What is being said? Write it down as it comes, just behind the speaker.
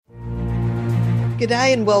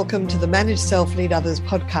G'day and welcome to the Manage Self, Lead Others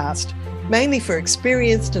podcast, mainly for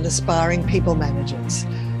experienced and aspiring people managers.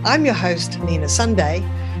 I'm your host, Nina Sunday.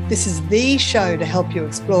 This is the show to help you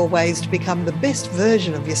explore ways to become the best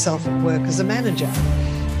version of yourself at work as a manager.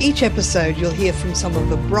 Each episode, you'll hear from some of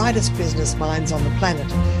the brightest business minds on the planet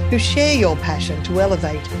who share your passion to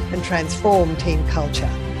elevate and transform team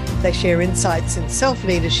culture. They share insights in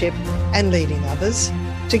self-leadership and leading others.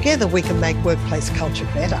 Together, we can make workplace culture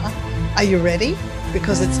better. Are you ready?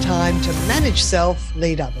 Because it's time to manage self,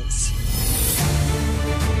 lead others.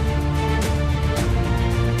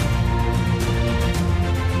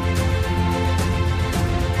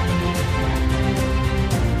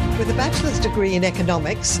 With a bachelor's degree in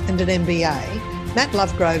economics and an MBA, Matt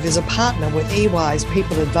Lovegrove is a partner with EY's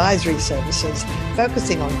People Advisory Services,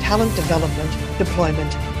 focusing on talent development,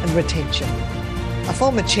 deployment and retention. A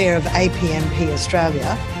former chair of APMP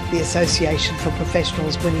Australia, the Association for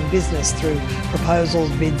Professionals Winning Business through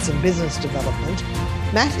Proposals, Bids and Business Development,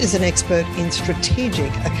 Matt is an expert in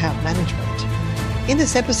strategic account management. In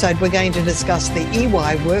this episode, we're going to discuss the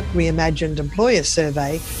EY Work Reimagined Employer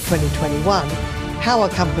Survey 2021, how are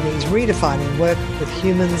companies redefining work with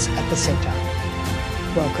humans at the centre?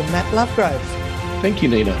 Welcome, Matt Lovegrove. Thank you,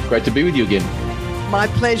 Nina. Great to be with you again. My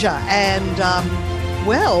pleasure. And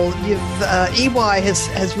EY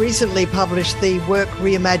has recently published the Work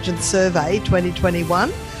Reimagined Survey 2021,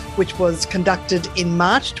 which was conducted in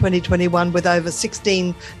March 2021 with over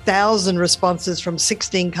 16,000 responses from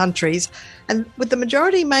 16 countries, and with the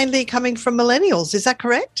majority mainly coming from millennials. Is that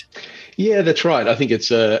correct? Yeah, that's right. I think it's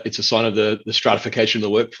a sign of the stratification of the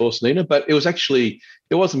workforce, Nina. But it was the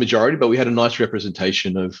majority, but we had a nice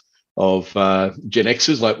representation of Gen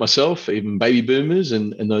Xers like myself, even baby boomers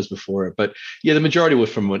and those before it. But yeah, the majority were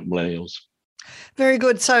from millennials. Very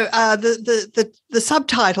good. So the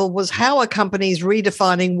subtitle was How Are Companies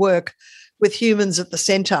Redefining Work with Humans at the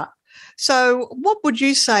Centre? So what would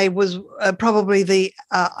you say was probably the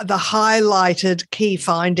highlighted key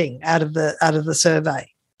finding out of the survey?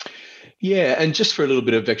 Yeah, and just for a little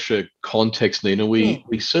bit of extra context, Nina, we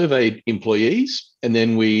surveyed employees and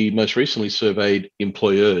then we most recently surveyed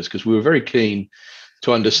employers because we were very keen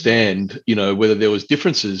to understand, whether there was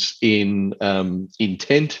differences in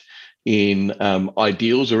intent, in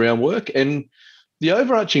ideals around work. And the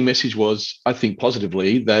overarching message was, I think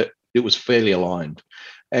positively, that it was fairly aligned.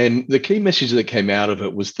 And the key message that came out of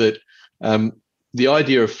it was that the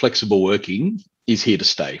idea of flexible working is here to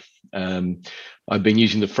stay. I've been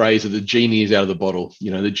using the phrase that the genie is out of the bottle.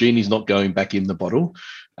 The genie's not going back in the bottle.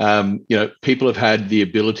 People have had the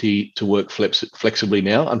ability to work flexibly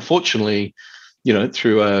now. Unfortunately,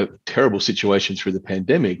 through a terrible situation through the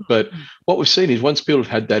pandemic. But what we've seen is once people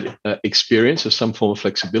have had that experience of some form of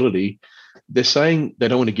flexibility, they're saying they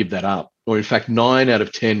don't want to give that up. Or in fact, 9 out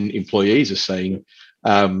of 10 employees are saying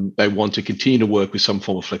they want to continue to work with some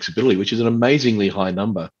form of flexibility, which is an amazingly high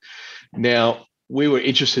number. Now, we were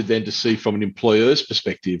interested then to see from an employer's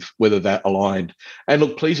perspective whether that aligned. And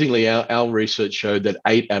look, pleasingly, our research showed that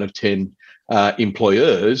 8 out of 10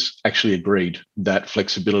 employers actually agreed that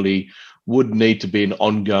flexibility would need to be an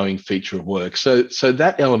ongoing feature of work. So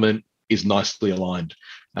that element is nicely aligned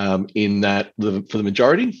in that for the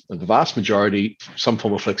majority, the vast majority, some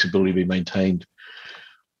form of flexibility be maintained.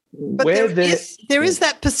 But there is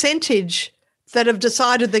that percentage that have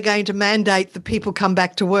decided they're going to mandate that people come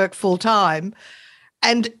back to work full time.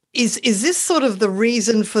 And is this sort of the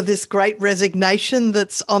reason for this great resignation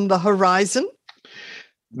that's on the horizon?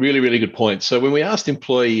 Really, really good point. So when we asked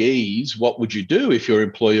employees, what would you do if your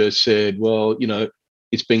employer said, well,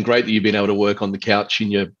 it's been great that you've been able to work on the couch in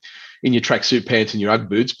your tracksuit pants and your Ugg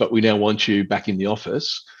boots, but we now want you back in the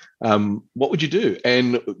office. What would you do?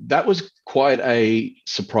 And that was quite a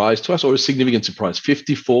surprise to us, or a significant surprise.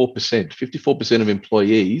 54% of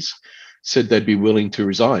employees said they'd be willing to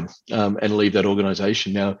resign and leave that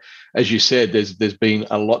organization. Now, as you said, there's been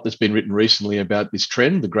a lot that's been written recently about this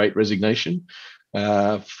trend, the Great Resignation.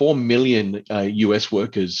 4 million US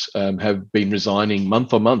workers have been resigning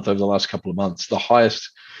month on month over the last couple of months, the highest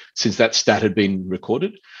since that stat had been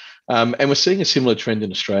recorded. And we're seeing a similar trend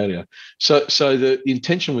in Australia. So the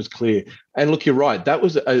intention was clear. And look, you're right. That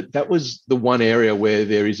was the one area where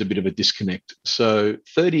there is a bit of a disconnect. So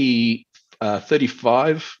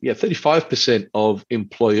 35% of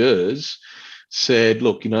employers said,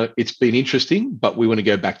 look, it's been interesting, but we want to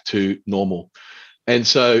go back to normal. And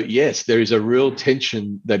so, yes, there is a real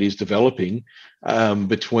tension that is developing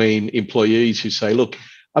between employees who say, look,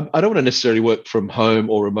 I don't want to necessarily work from home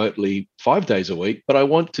or remotely 5 days a week, but I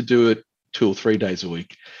want to do it 2 or 3 days a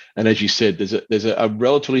week. And as you said, there's a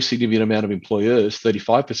relatively significant amount of employers,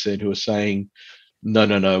 35%, who are saying,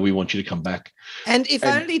 no, we want you to come back. And if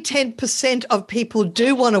only 10% of people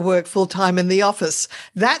do want to work full-time in the office,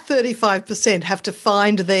 that 35% have to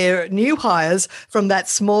find their new hires from that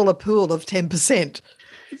smaller pool of 10%.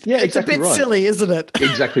 Yeah, it's exactly a bit right. silly, isn't it?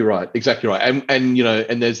 Exactly right. And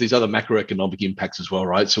and there's these other macroeconomic impacts as well,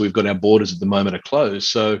 right? So we've got our borders at the moment are closed.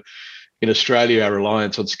 So in Australia, our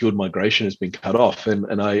reliance on skilled migration has been cut off.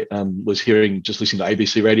 And I was listening to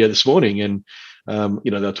ABC radio this morning, and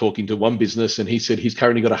they're talking to one business, and he said he's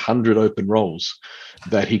currently got 100 open roles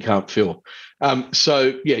that he can't fill.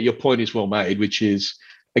 So yeah, your point is well made, which is,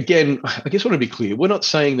 again, I guess I want to be clear. We're not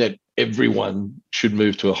saying that everyone should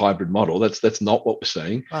move to a hybrid model. That's not what we're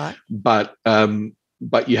saying. Right.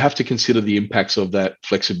 But you have to consider the impacts of that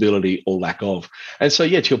flexibility or lack of. And so,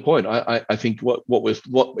 yeah, to your point, I think what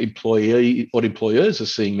employers are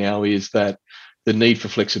seeing now is that the need for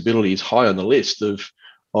flexibility is high on the list of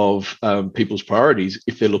people's priorities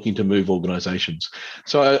if they're looking to move organizations.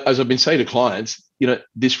 So as I've been saying to clients,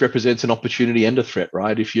 this represents an opportunity and a threat,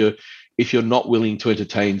 right? If you're not willing to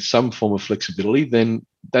entertain some form of flexibility, then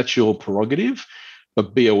that's your prerogative.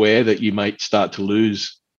 But be aware that you might start to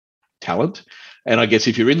lose talent. And I guess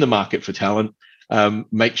if you're in the market for talent,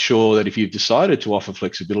 make sure that if you've decided to offer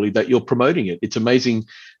flexibility, that you're promoting it. It's amazing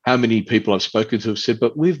how many people I've spoken to have said,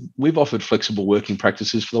 but we've offered flexible working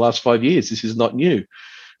practices for the last 5 years. This is not new.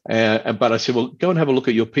 But I said, well, go and have a look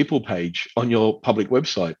at your people page on your public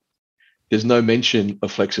website. There's no mention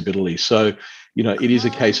of flexibility. So, it is a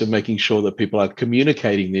case of making sure that people are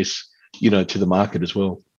communicating this, to the market as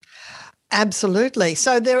well. Absolutely.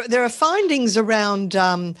 So there are findings around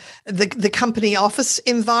the company office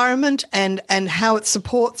environment and how it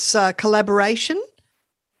supports collaboration.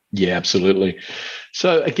 Yeah, absolutely.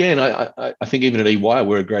 So again, I think even at EY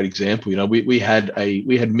we're a great example. We had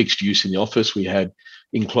mixed use in the office. We had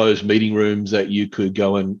enclosed meeting rooms that you could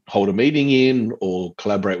go and hold a meeting in or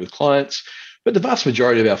collaborate with clients. But the vast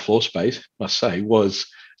majority of our floor space, I must say, was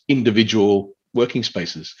individual working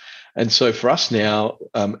spaces. And so for us now,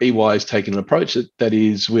 EY has taken an approach that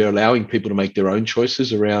is we're allowing people to make their own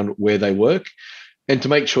choices around where they work and to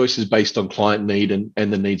make choices based on client need and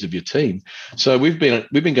the needs of your team. So we've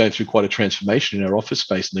been going through quite a transformation in our office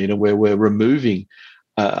space, Nina, where we're removing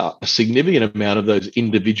a significant amount of those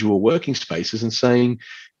individual working spaces and saying,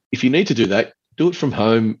 if you need to do that, do it from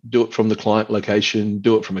home, do it from the client location,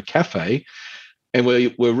 do it from a cafe. And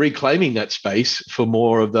we're reclaiming that space for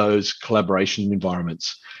more of those collaboration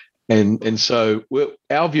environments. And so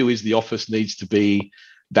our view is the office needs to be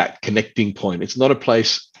that connecting point. It's not a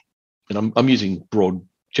place, and I'm using broad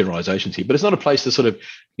generalizations here, but it's not a place to sort of,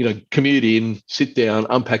 commute in, sit down,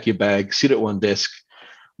 unpack your bag, sit at one desk,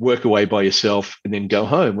 work away by yourself, and then go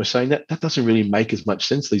home. We're saying that doesn't really make as much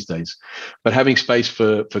sense these days. But having space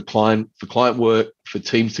for client work, for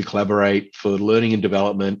teams to collaborate, for learning and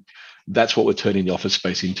development, that's what we're turning the office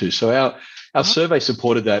space into. So our survey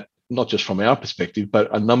supported that, not just from our perspective,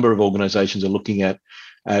 but a number of organizations are looking at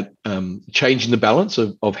changing the balance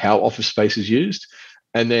of how office space is used.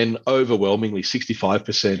 And then overwhelmingly,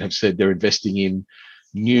 65% have said they're investing in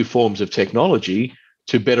new forms of technology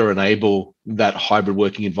to better enable that hybrid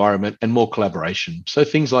working environment and more collaboration. So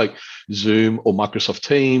things like Zoom or Microsoft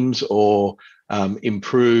Teams or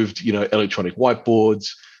improved, electronic whiteboards,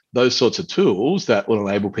 those sorts of tools that will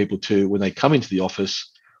enable people to, when they come into the office,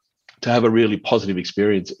 to have a really positive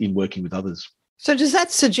experience in working with others. So does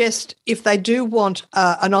that suggest if they do want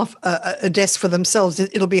a desk for themselves,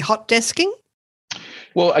 it'll be hot desking?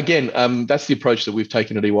 Well, again, that's the approach that we've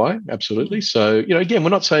taken at EY, absolutely. So, again, we're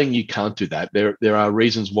not saying you can't do that. There are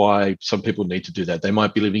reasons why some people need to do that. They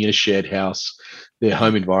might be living in a shared house. Their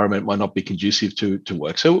home environment might not be conducive to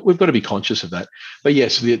work. So we've got to be conscious of that. But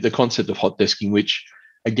yes, the concept of hot desking, which,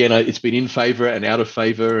 again, it's been in favor and out of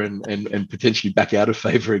favor and potentially back out of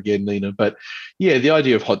favor again, Nina. But yeah, the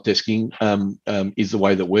idea of hot desking is the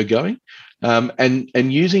way that we're going.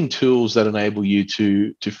 And using tools that enable you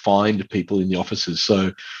to find people in the offices.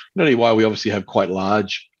 So not only why we obviously have quite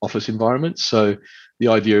large office environments. So the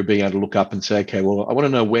idea of being able to look up and say, okay, well, I want to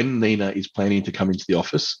know when Nina is planning to come into the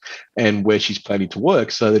office and where she's planning to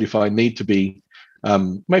work, so that if I need to be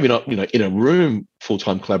maybe not, in a room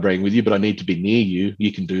full-time collaborating with you, but I need to be near you,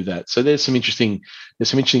 you can do that. So there's some interesting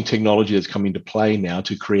technology that's come into play now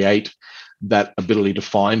to create that ability to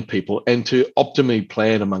find people and to optimally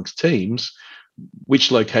plan amongst teams which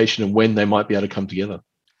location and when they might be able to come together.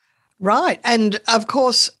 Right. And of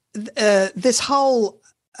course, this whole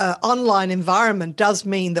online environment does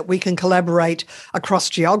mean that we can collaborate across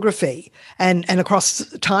geography and across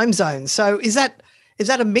time zones. So is that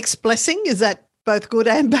a mixed blessing? Is that both good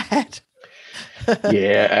and bad?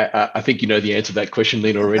 Yeah, I think you know the answer to that question,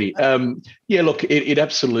 Lena, already. Yeah, look, it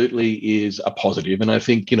absolutely is a positive, and I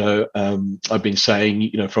think I've been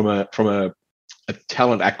saying from a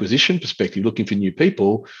talent acquisition perspective, looking for new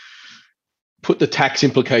people, put the tax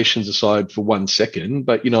implications aside for 1 second.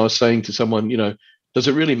 But I was saying to someone, does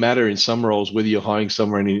it really matter in some roles whether you're hiring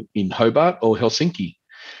someone in Hobart or Helsinki?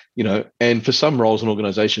 And for some roles and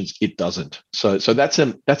organizations, it doesn't. So that's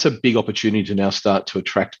a big opportunity to now start to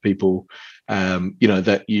attract people,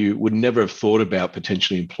 that you would never have thought about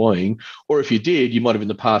potentially employing. Or if you did, you might have in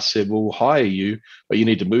the past said, well, we'll hire you, but you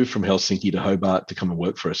need to move from Helsinki to Hobart to come and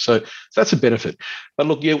work for us. So that's a benefit. But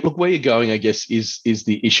look, where you're going, I guess, is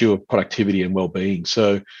the issue of productivity and well-being.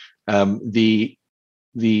 So the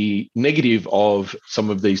negative of some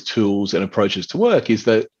of these tools and approaches to work is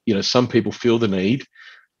that, some people feel the need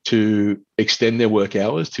to extend their work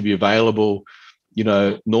hours, to be available,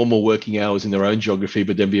 normal working hours in their own geography,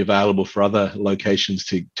 but then be available for other locations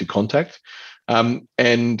to contact. And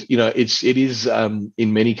it is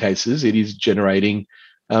in many cases it is generating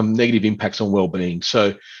negative impacts on well-being.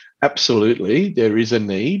 So absolutely, there is a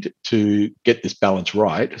need to get this balance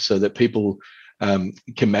right so that people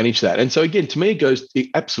can manage that. And so again, to me,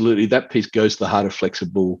 absolutely that piece goes to the heart of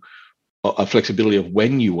flexibility of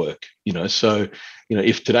when you work. So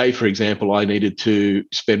if today, for example, I needed to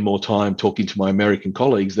spend more time talking to my American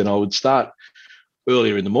colleagues, then I would start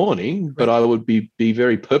earlier in the morning, but I would be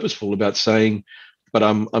very purposeful about saying, but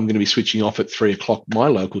I'm going to be switching off at 3:00 my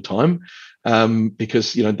local time,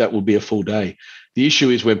 because that will be a full day. The issue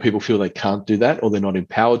is when people feel they can't do that, or they're not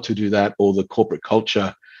empowered to do that, or the corporate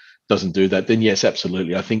culture doesn't do that. Then yes,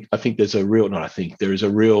 absolutely. I think there's a real, not I think there is a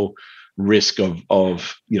real risk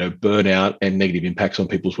of burnout and negative impacts on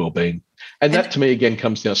people's well-being. And that to me again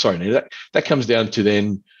comes down, that comes down to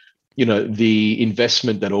then, the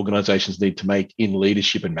investment that organizations need to make in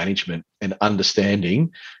leadership and management and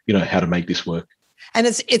understanding, how to make this work. And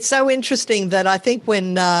it's so interesting that I think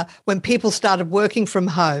when people started working from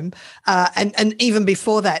home, and even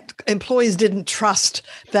before that, employees didn't trust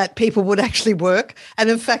that people would actually work, and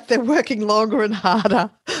in fact they're working longer and harder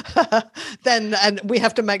and we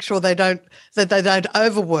have to make sure they don't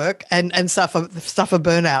overwork and suffer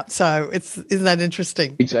burnout. So isn't that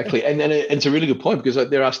interesting? Exactly, and it's a really good point, because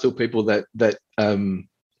there are still people that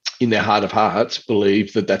in their heart of hearts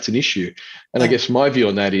believe that that's an issue, and I guess my view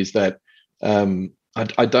on that is that.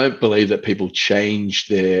 I don't believe that people change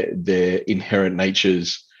their inherent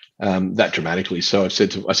natures that dramatically. So I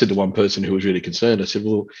said to one person who was really concerned, I said,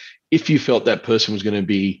 well, if you felt that person was going to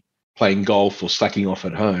be playing golf or slacking off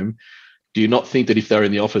at home, do you not think that if they're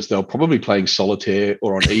in the office, they're probably playing solitaire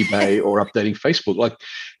or on eBay or updating Facebook? Like,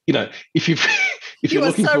 if you're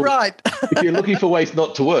looking if you're looking for ways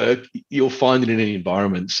not to work, you'll find it in any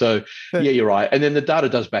environment. So yeah, you're right. And then the data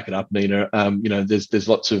does back it up, Nina. There's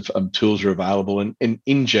lots of tools are available, and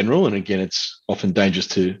in general, and again, it's often dangerous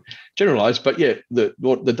to generalize, but yeah, the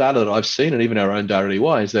data that I've seen, and even our own data at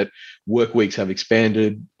EY, is that work weeks have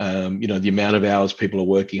expanded. The amount of hours people are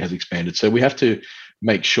working has expanded. So we have to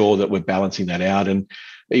make sure that we're balancing that out. And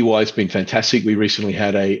EY has been fantastic. We recently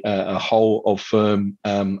had a whole of firm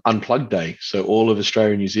unplugged day. So all of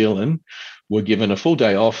Australia and New Zealand were given a full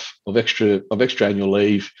day off of extra annual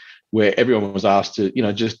leave, where everyone was asked to,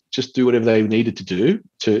 just do whatever they needed to do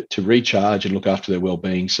to recharge and look after their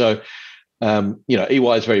well-being. So,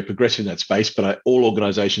 EY is very progressive in that space, but all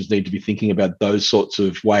organizations need to be thinking about those sorts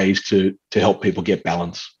of ways to help people get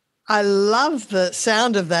balance. I love the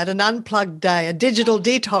sound of that, an unplugged day, a digital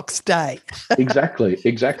detox day. Exactly.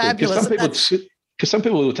 Because some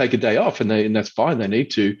people will take a day off, and that's fine, they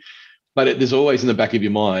need to. But there's always in the back of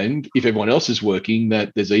your mind, if everyone else is working,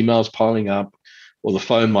 that there's emails piling up or the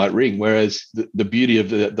phone might ring. Whereas the beauty of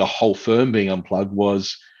the whole firm being unplugged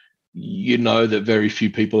was, that very few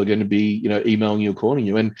people are going to be, emailing you or calling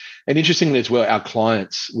you. And interestingly as well, our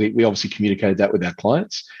clients, we obviously communicated that with our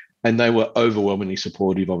clients, and they were overwhelmingly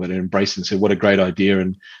supportive of it and embraced it and said, what a great idea.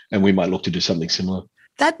 And we might look to do something similar.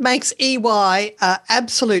 That makes EY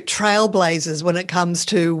absolute trailblazers when it comes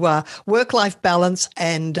to work-life balance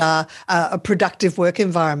and a productive work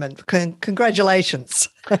environment. Congratulations.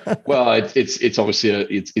 Well, it's obviously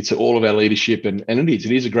it's all of our leadership, and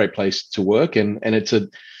it is a great place to work, and it's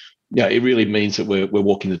it really means that we're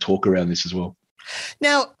walking the talk around this as well.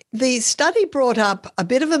 Now, the study brought up a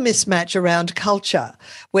bit of a mismatch around culture,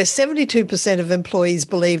 where 72% of employees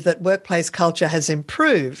believe that workplace culture has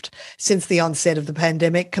improved since the onset of the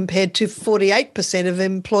pandemic, compared to 48% of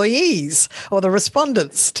employees, or the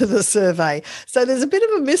respondents to the survey. So there's a bit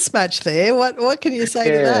of a mismatch there. What can you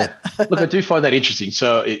say to that? Look, I do find that interesting.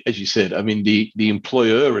 So as you said, I mean, the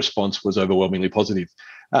employer response was overwhelmingly positive.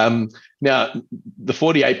 Now, the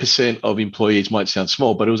 48% of employees might sound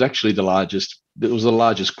small, but it was actually the largest. It was the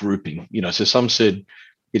largest grouping. So some said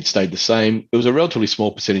it stayed the same. It was a relatively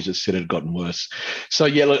small percentage that said it had gotten worse. So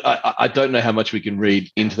yeah, look, I don't know how much we can read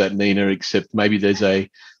into that, Nina, except maybe there's an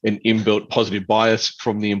inbuilt positive bias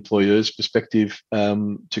from the employer's perspective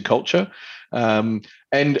to culture, and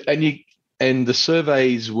the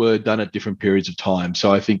surveys were done at different periods of time.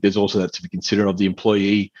 So I think there's also that to be considered. Of the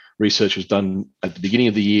employee research was done at the beginning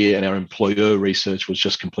of the year, and our employer research was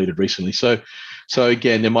just completed recently. So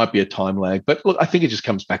again, there might be a time lag, but look, I think it just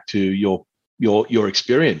comes back to your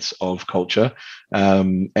experience of culture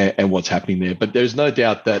and what's happening there. But there's no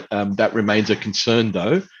doubt that that remains a concern,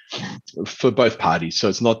 though, for both parties. So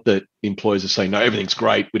it's not that employers are saying, no, everything's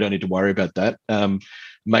great, we don't need to worry about that.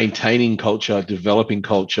 Maintaining culture, developing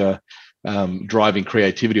culture, driving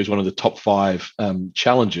creativity is one of the top 5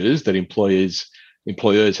 challenges that employers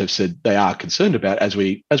have said they are concerned about as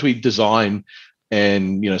we design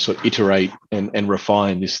and sort of iterate and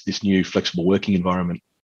refine this new flexible working environment.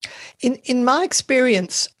 In my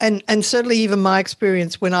experience, and certainly even my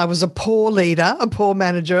experience when I was a poor leader, a poor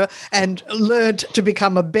manager, and learned to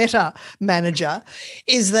become a better manager,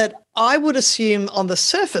 is that I would assume on the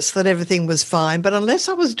surface that everything was fine, but unless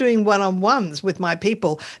I was doing one-on-ones with my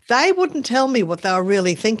people, they wouldn't tell me what they were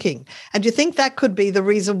really thinking. And do you think that could be the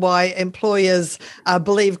reason why employers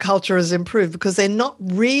believe culture has improved? Because they're not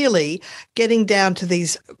really getting down to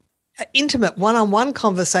these intimate one-on-one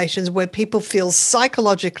conversations where people feel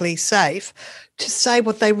psychologically safe to say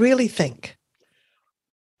what they really think.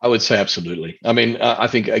 I would say absolutely. I mean, I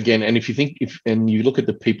think, again, and if you look at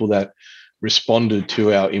the people that responded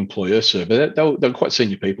to our employer survey, they were quite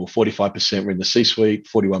senior people. 45% were in the C-suite,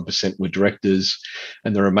 41% were directors,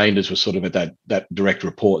 and the remainders were sort of at that direct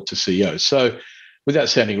report to CEOs. So without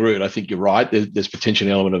sounding rude, I think you're right. There's potentially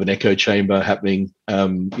an element of an echo chamber happening,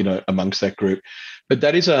 amongst that group. But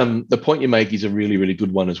that is the point you make is a really, really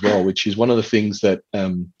good one as well, which is one of the things that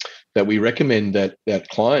we recommend that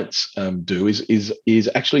clients do is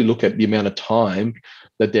actually look at the amount of time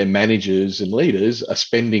that their managers and leaders are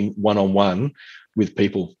spending one-on-one with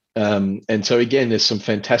people. And so again, there's some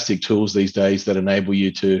fantastic tools these days that enable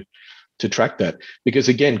you to track that, because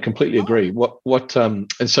again, completely agree.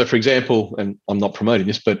 And so, for example, and I'm not promoting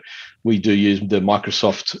this, but we do use the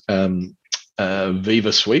Microsoft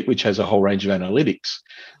Viva Suite, which has a whole range of analytics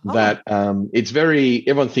that it's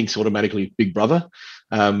everyone thinks automatically Big Brother,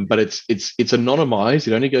 but it's anonymized.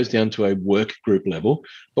 It only goes down to a work group level.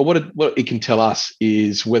 But what it can tell us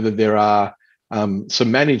is whether there are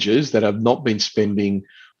some managers that have not been spending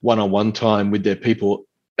one-on-one time with their people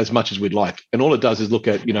as much as we'd like. And all it does is look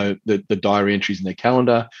at, the diary entries in their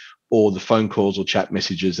calendar or the phone calls or chat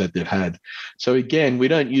messages that they've had. So again, we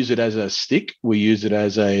don't use it as a stick. We use it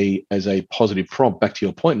as a positive prompt. Back to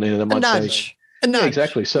your point, Nina, that might a nudge. Yeah,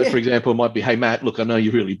 exactly. So for example, it might be, hey, Matt, look, I know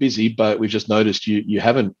you're really busy, but we've just noticed you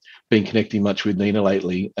haven't been connecting much with Nina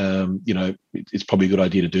lately. It's probably a good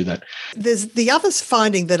idea to do that. There's the other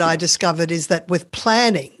finding that I discovered is that with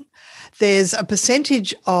planning, there's a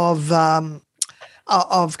percentage of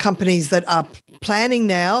companies that are planning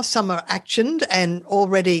now. Some are actioned and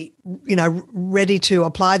already, ready to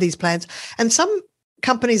apply these plans. And some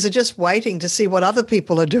companies are just waiting to see what other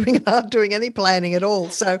people are doing and aren't doing any planning at all.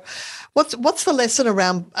 So what's the lesson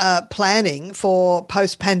around planning for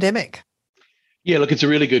post-pandemic? Yeah, look, it's a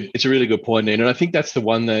really good point, Nina. And I think that's the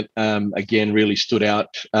one that, again, really stood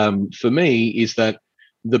out for me, is that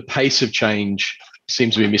the pace of change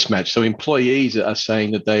seems to be mismatched. So employees are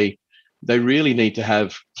saying that they really need to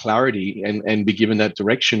have clarity and be given that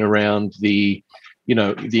direction around the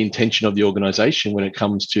intention of the organization when it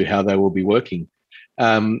comes to how they will be working.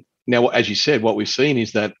 Now, as you said, what we've seen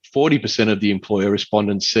is that 40% of the employer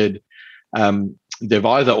respondents said they've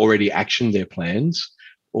either already actioned their plans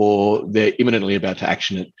or they're imminently about to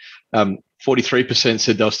action it. 43%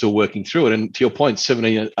 said they're still working through it. And to your point,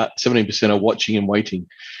 17% are watching and waiting.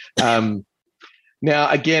 Now,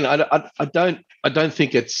 again, I don't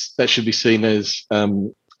think that should be seen as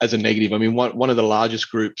a negative. I mean, one of the largest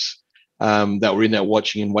groups that were in that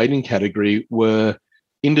watching and waiting category were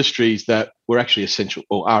industries that were actually essential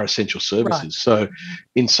or are essential services. Right. So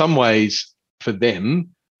in some ways for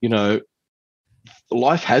them,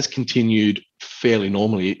 life has continued fairly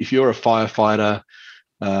normally. If you're a firefighter,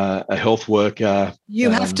 a health worker,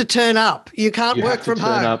 you have to turn up. You can't work from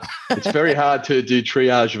home. It's very hard to do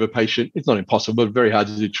triage of a patient. It's not impossible, but very hard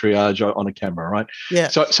to do triage on a camera, right? Yeah.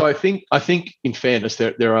 So I think in fairness,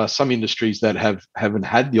 there are some industries that haven't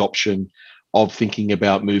had the option of thinking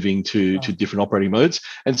about moving to different operating modes,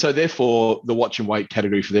 and so therefore the watch and wait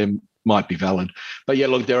category for them might be valid. But yeah,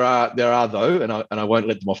 look, there are though, and I won't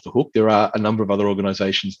let them off the hook. There are a number of other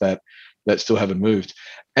organisations that still haven't moved,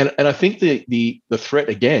 and I think the threat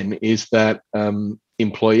again is that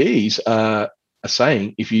employees are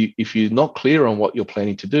saying, if you're not clear on what you're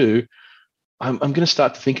planning to do, I'm going to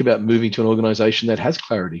start to think about moving to an organization that has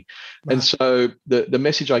clarity. Right. And so the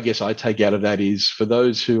message I guess I take out of that is, for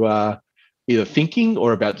those who are either thinking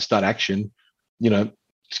or about to start action,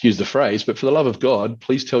 excuse the phrase, but for the love of God,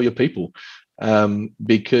 please tell your people.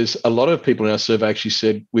 Because a lot of people in our survey actually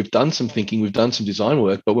said, we've done some thinking, we've done some design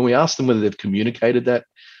work, but when we asked them whether they've communicated that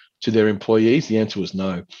to their employees, the answer was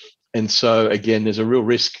no. And so again, there's a real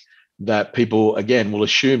risk that people, again, will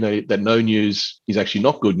assume that no news is actually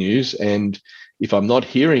not good news. And if I'm not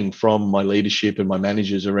hearing from my leadership and my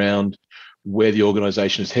managers around where the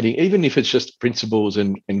organization is heading, even if it's just principles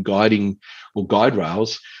and guiding or guide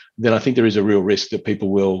rails, then I think there is a real risk that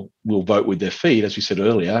people will vote with their feet, as we said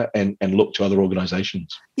earlier, and look to other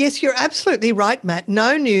organisations. Yes, you're absolutely right, Matt.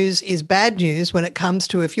 No news is bad news when it comes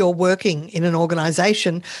to if you're working in an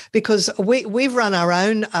organisation, because we've run our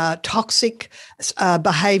own toxic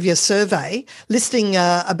behaviour survey listing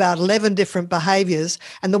about 11 different behaviours,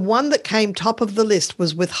 and the one that came top of the list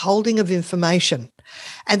was withholding of information.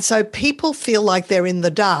 And so people feel like they're in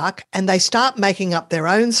the dark and they start making up their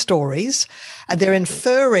own stories, and they're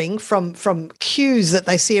inferring from cues that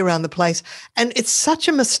they see around the place. And it's such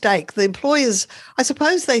a mistake. The employers, I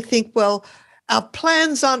suppose they think, well, our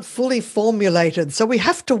plans aren't fully formulated, so we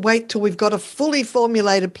have to wait till we've got a fully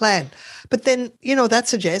formulated plan. But then, that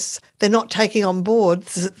suggests they're not taking on board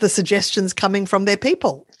the suggestions coming from their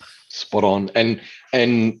people. Spot on.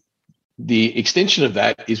 And the extension of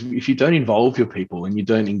that is, if you don't involve your people and you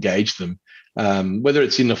don't engage them, whether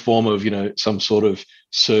it's in the form of, some sort of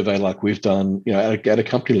survey like we've done, at a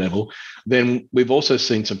company level, then we've also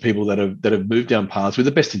seen some people that have moved down paths with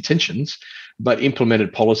the best intentions, but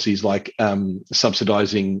implemented policies like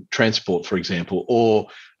subsidizing transport, for example, or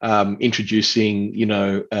introducing,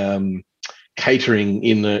 catering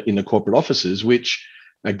in the corporate offices, which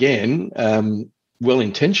again,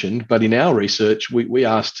 well-intentioned, but in our research, we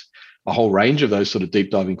asked a whole range of those sort of deep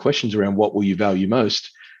diving questions around what will you value most.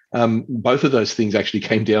 Both of those things actually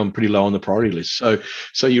came down pretty low on the priority list.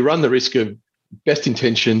 So you run the risk of best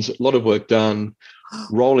intentions, a lot of work done,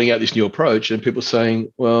 rolling out this new approach, and people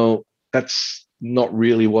saying, well, that's not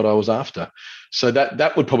really what I was after. So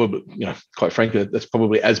that would probably, quite frankly, that's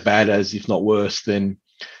probably as bad as, if not worse, than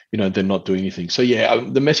not doing anything. So yeah,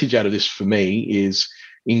 the message out of this for me is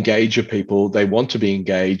engage your people. They want to be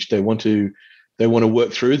engaged. They want to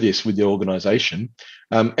work through this with the organization.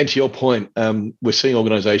 And to your point, we're seeing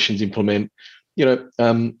organizations implement,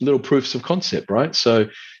 little proofs of concept, right? So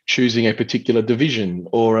choosing a particular division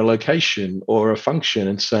or a location or a function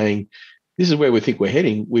and saying, this is where we think we're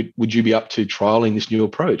heading. Would you be up to trialing this new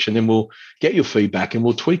approach? And then we'll get your feedback and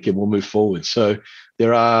we'll tweak it. We'll move forward. So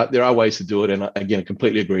there are ways to do it. And again, I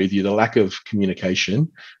completely agree with you. The lack of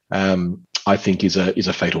communication, I think, is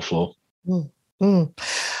a fatal flaw.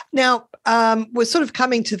 Now, we're sort of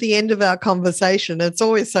coming to the end of our conversation. It's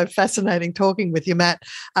always so fascinating talking with you, Matt.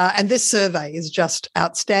 And this survey is just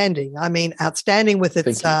outstanding. I mean, outstanding with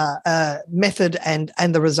its method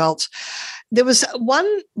and the results. There was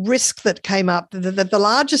one risk that came up, that the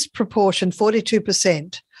largest proportion,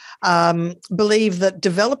 42%, believe that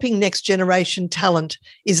developing next generation talent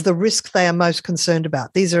is the risk they are most concerned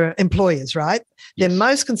about. These are employers, right? Yes. They're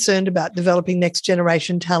most concerned about developing next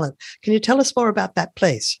generation talent. Can you tell us more about that,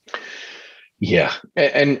 please? Yeah,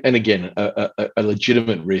 and again, a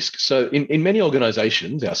legitimate risk. So in many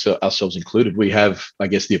organizations, ourselves included, we have, I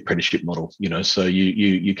guess, the apprenticeship model. So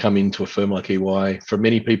you come into a firm like EY. For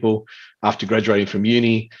many people, after graduating from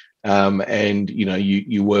uni, and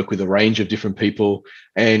you work with a range of different people,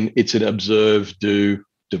 and it's an observe, do,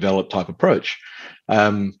 develop type approach.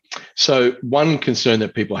 So one concern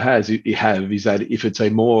that people have is that if it's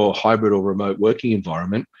a more hybrid or remote working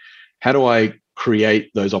environment, how do I create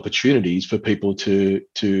those opportunities for people to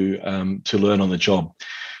learn on the job?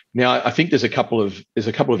 Now, I think there's a couple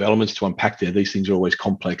of elements to unpack there. These things are always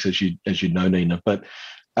complex, as you know, Nina. But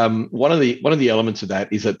one of the elements of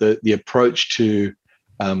that is that the approach to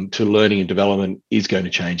learning and development is going to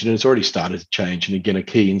change, and it's already started to change. And again, a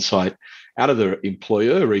key insight out of the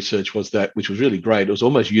employer research was that, which was really great, it was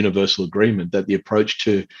almost universal agreement that the approach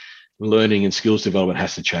to learning and skills development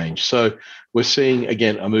has to change. So we're seeing,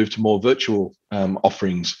 again, a move to more virtual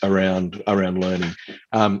offerings around learning.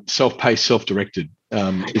 Self-paced, self-directed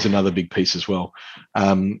is another big piece as well.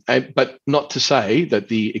 But not to say that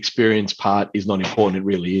the experience part is not important. It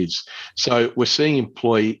really is. So we're seeing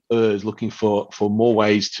employers looking for more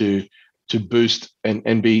ways to boost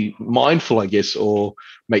and be mindful, I guess, or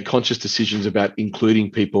make conscious decisions about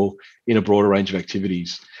including people in a broader range of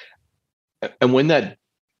activities. And when that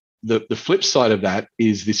the flip side of that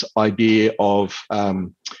is this idea of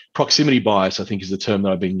proximity bias, I think is the term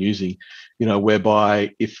that I've been using,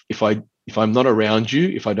 whereby if I'm not around you,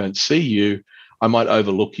 if I don't see you, I might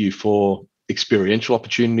overlook you for experiential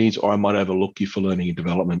opportunities, or I might overlook you for learning and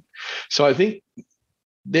development. So I think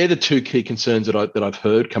they're the two key concerns that I've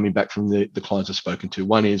heard coming back from the clients I've spoken to.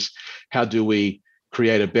 One is, how do we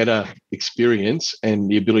create a better experience and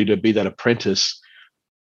the ability to be that apprentice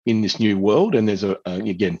in this new world? And there's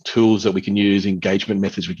again, tools that we can use, engagement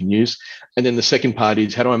methods we can use. And then the second part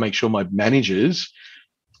is, how do I make sure my managers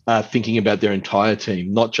are thinking about their entire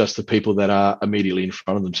team, not just the people that are immediately in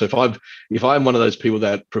front of them? So if I'm one of those people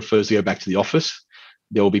that prefers to go back to the office,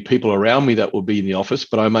 there will be people around me that will be in the office,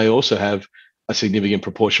 but I may also have a significant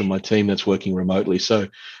proportion of my team that's working remotely. So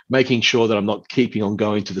making sure that I'm not keeping on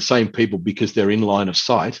going to the same people because they're in line of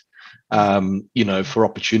sight, for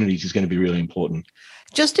opportunities is going to be really important.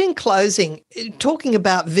 Just in closing, talking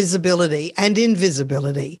about visibility and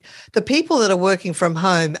invisibility, the people that are working from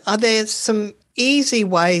home, are there some easy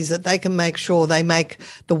ways that they can make sure they make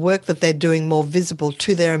the work that they're doing more visible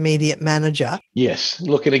to their immediate manager? Yes.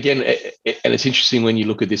 Look, and again, and it's interesting when you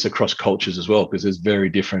look at this across cultures as well, because there's very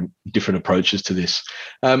different approaches to this.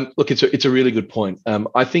 Look, it's a really good point.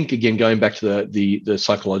 I think, again, going back to the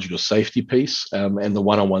psychological safety piece and the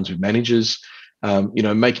one-on-ones with managers,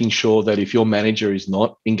 making sure that if your manager is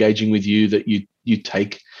not engaging with you, that you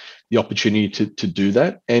take the opportunity to do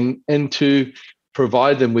that and to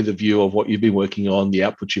provide them with a view of what you've been working on, the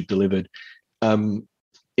output you've delivered, in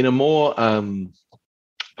a more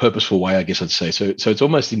purposeful way, I guess I'd say. So it's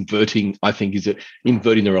almost inverting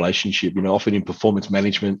the relationship. Often in performance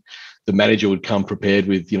management, the manager would come prepared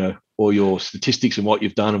with, all your statistics and what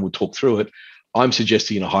you've done, and we'll talk through it. I'm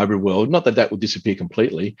suggesting in a hybrid world, not that will disappear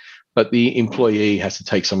completely, but the employee has to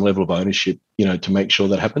take some level of ownership, to make sure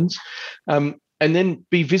that happens. And then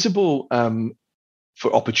be visible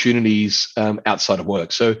for opportunities outside of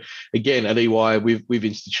work. So again, at EY, we've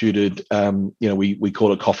instituted, we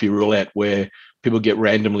call it coffee roulette, where people get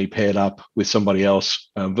randomly paired up with somebody else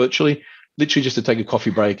virtually, literally just to take a coffee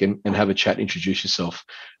break and have a chat, introduce yourself.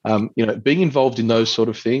 Being involved in those sort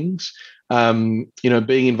of things, being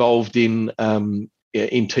involved in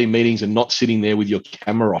team meetings and not sitting there with your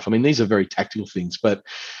camera off. I mean, these are very tactical things, but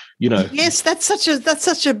Yes, that's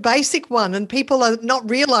such a basic one, and people are not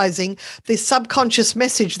realizing the subconscious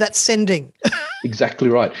message that's sending. Exactly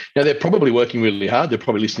right. Now, they're probably working really hard. They're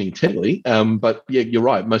probably listening intently. But yeah, you're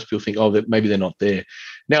right. Most people think, that maybe they're not there.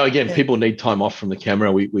 Now, again, people need time off from the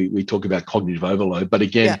camera. We talk about cognitive overload, but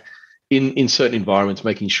again, in certain environments,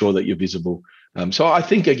 making sure that you're visible. So I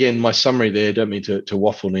think, again, my summary there, don't mean to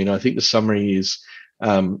waffle, Nina. I think the summary is,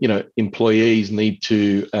 employees need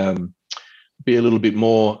to be a little bit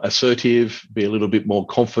more assertive, be a little bit more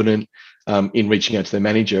confident in reaching out to their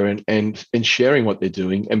manager and sharing what they're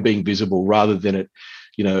doing and being visible, rather than it,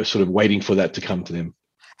 sort of waiting for that to come to them.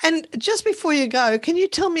 And just before you go, can you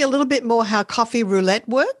tell me a little bit more how coffee roulette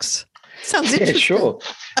works? Sounds interesting. Yeah, sure.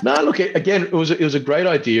 No, look, again, it was a great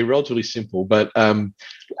idea, relatively simple, but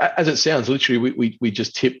as it sounds, literally we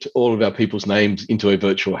just tipped all of our people's names into a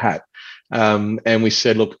virtual hat, and we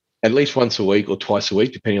said, look, at least once a week or twice a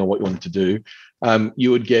week, depending on what you wanted to do,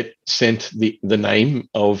 you would get sent the name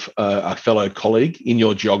of a fellow colleague in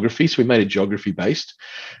your geography. So we made it geography based,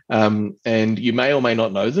 and you may or may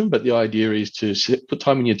not know them, but the idea is to put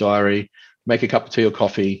time in your diary, make a cup of tea or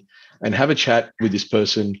coffee, and have a chat with this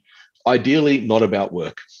person. Ideally, not about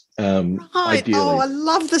work. Right. Ideally. Oh, I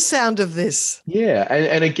love the sound of this. Yeah,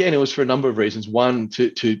 and again, it was for a number of reasons. One,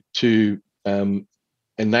 to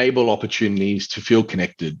enable opportunities to feel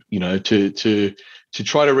connected, to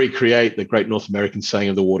try to recreate the great North American saying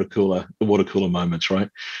of the water cooler moments, right?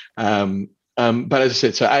 But as I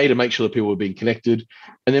said, so A, to make sure that people are being connected,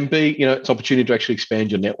 and then B, it's an opportunity to actually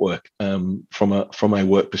expand your network from a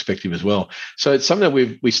work perspective as well. So it's something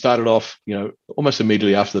that we started off, almost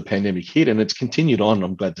immediately after the pandemic hit, and it's continued on,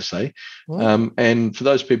 I'm glad to say. Wow. And for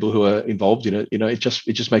those people who are involved in it, it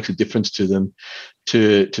just makes a difference to them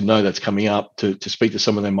to know that's coming up, to speak to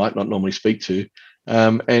someone they might not normally speak to.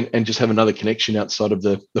 And just have another connection outside of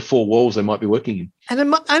the four walls they might be working in. And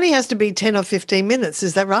it only has to be 10 or 15 minutes,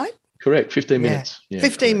 is that right? Correct, 15 minutes. Yeah,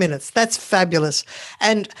 15 minutes. That's fabulous.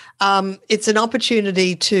 And it's an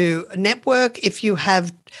opportunity to network. If you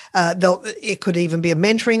have, it could even be a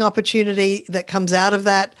mentoring opportunity that comes out of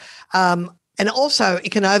that. And also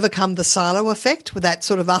it can overcome the silo effect with that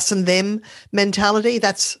sort of us and them mentality.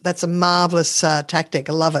 That's a marvelous tactic.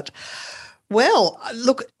 I love it. Well,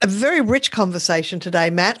 look, a very rich conversation today,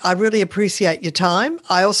 Matt. I really appreciate your time.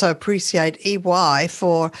 I also appreciate EY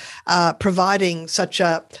for providing such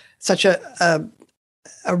a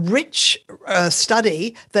rich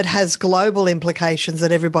study that has global implications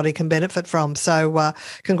that everybody can benefit from. So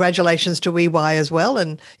congratulations to EY as well,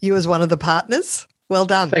 and you as one of the partners. Well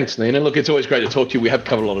done. Thanks, Nina. Look, it's always great to talk to you. We have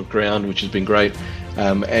covered a lot of ground, which has been great.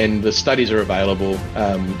 And the studies are available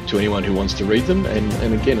to anyone who wants to read them.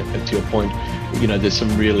 And again, to your point, there's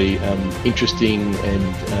some really interesting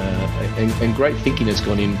and great thinking has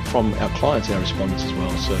gone in from our clients, our respondents as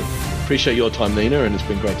well. So appreciate your time, Nina, and it's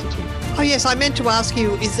been great to talk. Oh, yes, I meant to ask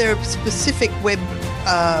you, is there a specific web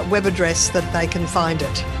address that they can find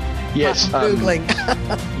it? Yes. Googling.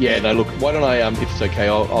 Yeah, no, look, why don't I, if it's okay,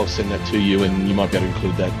 I'll send that to you and you might be able to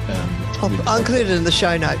include that. I'll include it in the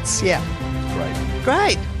show notes, yeah.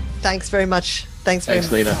 Great. Thanks very much. Thanks,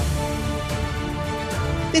 Nina.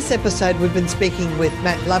 This episode, we've been speaking with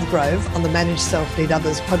Matt Lovegrove on the Manage Self Lead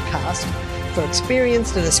Others podcast for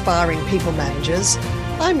experienced and aspiring people managers.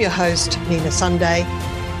 I'm your host, Nina Sunday.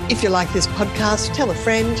 If you like this podcast, tell a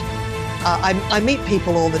friend. I meet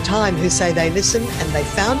people all the time who say they listen and they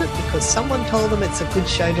found it because someone told them it's a good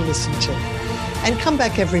show to listen to. And come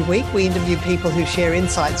back every week. We interview people who share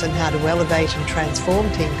insights on how to elevate and transform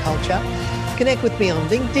team culture. Connect with me on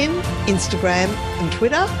LinkedIn, Instagram and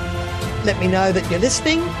Twitter. Let me know that you're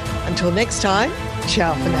listening. Until next time,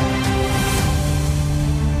 ciao for now.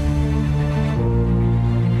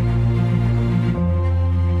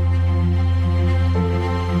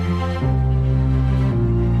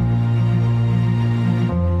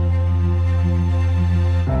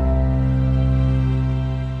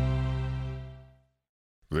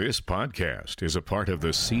 This podcast is a part of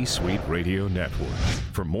the C-Suite Radio Network.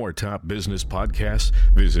 For more top business podcasts,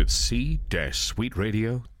 visit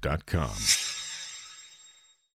c-suiteradio.com.